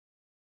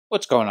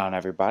What's going on,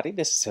 everybody?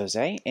 This is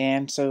Jose,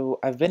 and so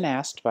I've been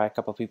asked by a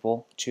couple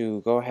people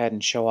to go ahead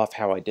and show off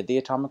how I did the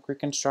atomic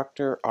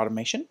reconstructor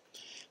automation.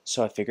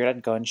 So I figured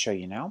I'd go ahead and show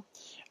you now.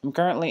 I'm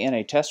currently in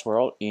a test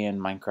world in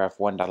Minecraft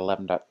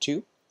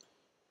 1.11.2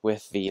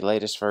 with the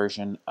latest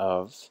version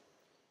of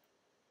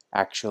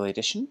actual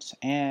editions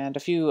and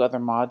a few other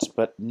mods,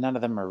 but none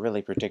of them are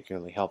really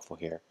particularly helpful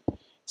here.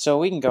 So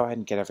we can go ahead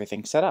and get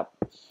everything set up.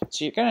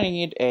 So you're going to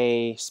need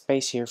a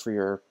space here for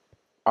your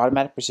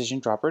automatic precision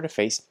dropper to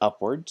face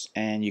upwards,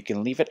 and you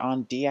can leave it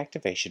on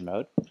deactivation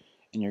mode,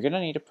 and you're going to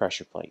need a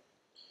pressure plate.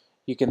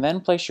 You can then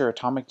place your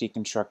atomic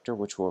deconstructor,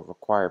 which will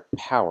require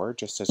power,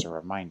 just as a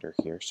reminder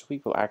here. So we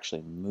will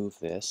actually move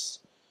this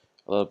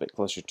a little bit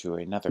closer to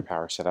another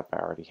power setup I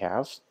already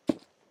have.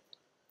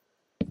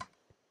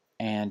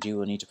 And you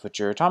will need to put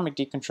your atomic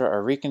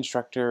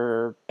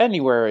reconstructor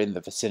anywhere in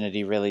the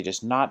vicinity, really,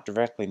 just not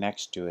directly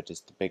next to it is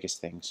the biggest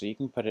thing. So you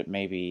can put it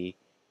maybe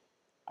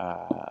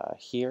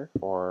here,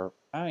 or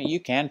you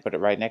can put it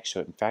right next to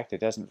it. In fact, it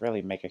doesn't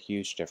really make a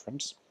huge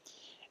difference.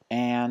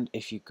 And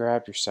if you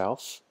grab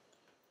yourself,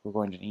 we're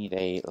going to need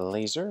a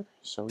laser,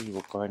 so we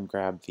will go ahead and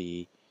grab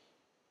the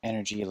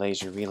energy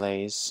laser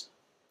relays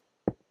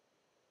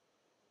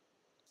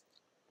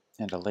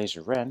and a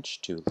laser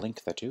wrench to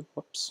link the two.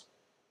 Whoops.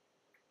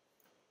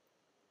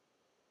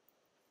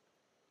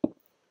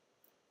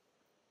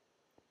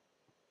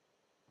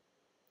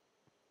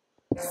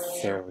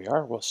 There we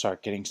are. We'll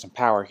start getting some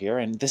power here,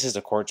 and this is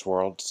a quartz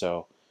world,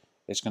 so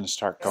it's going to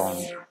start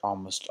going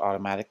almost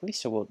automatically.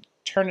 So we'll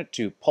turn it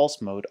to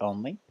pulse mode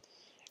only.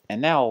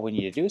 And now all we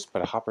need to do is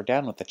put a hopper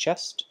down with the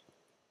chest.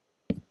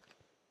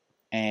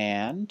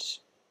 And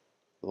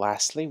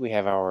lastly, we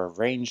have our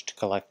ranged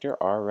collector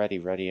already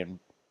ready and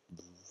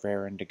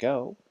raring to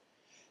go.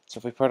 So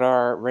if we put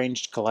our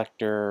ranged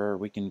collector,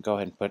 we can go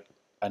ahead and put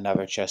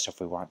another chest if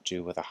we want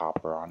to with a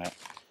hopper on it.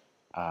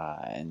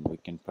 And we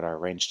can put our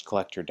ranged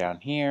collector down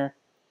here.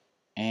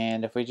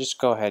 And if we just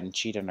go ahead and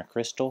cheat on a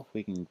crystal,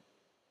 we can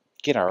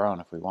get our own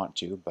if we want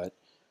to, but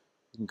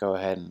we can go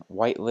ahead and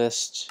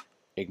whitelist,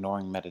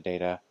 ignoring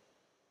metadata,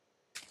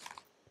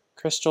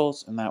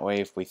 crystals, and that way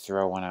if we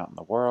throw one out in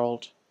the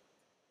world,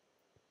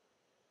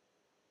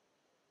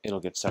 it'll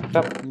get sucked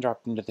up and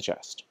dropped into the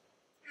chest.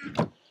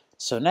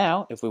 So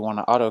now, if we want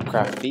to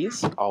auto-craft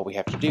these, all we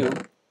have to do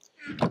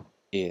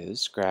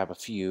is grab a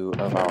few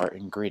of our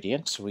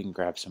ingredients. So we can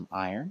grab some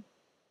iron,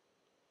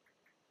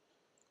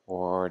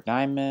 or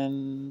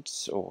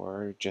diamonds,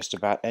 or just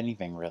about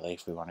anything really,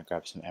 if we want to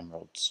grab some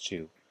emeralds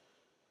too.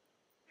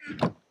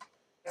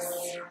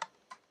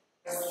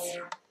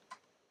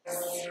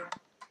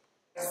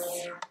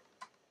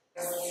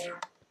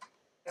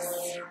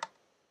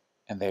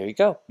 And there you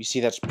go. You see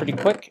that's pretty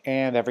quick,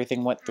 and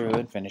everything went through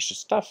and finished its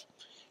stuff.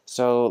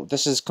 So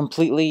this is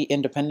completely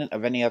independent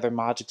of any other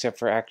mods except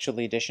for actual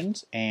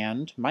editions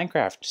and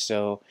Minecraft.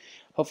 So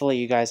hopefully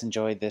you guys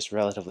enjoyed this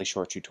relatively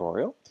short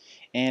tutorial.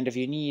 And if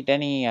you need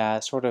any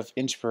sort of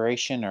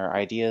inspiration or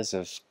ideas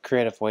of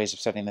creative ways of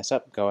setting this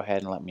up, go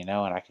ahead and let me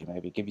know and I can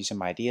maybe give you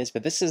some ideas.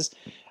 But this is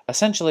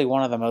essentially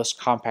one of the most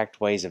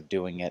compact ways of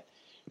doing it,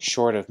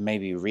 short of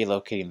maybe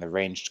relocating the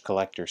ranged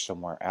collector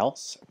somewhere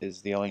else,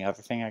 is the only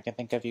other thing I can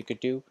think of you could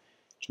do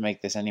to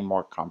make this any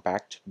more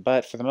compact.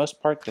 But for the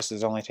most part, this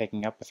is only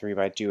taking up a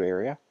 3x2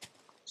 area.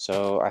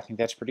 So I think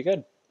that's pretty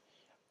good.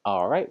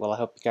 Alright, well I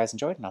hope you guys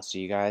enjoyed, and I'll see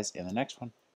you guys in the next one.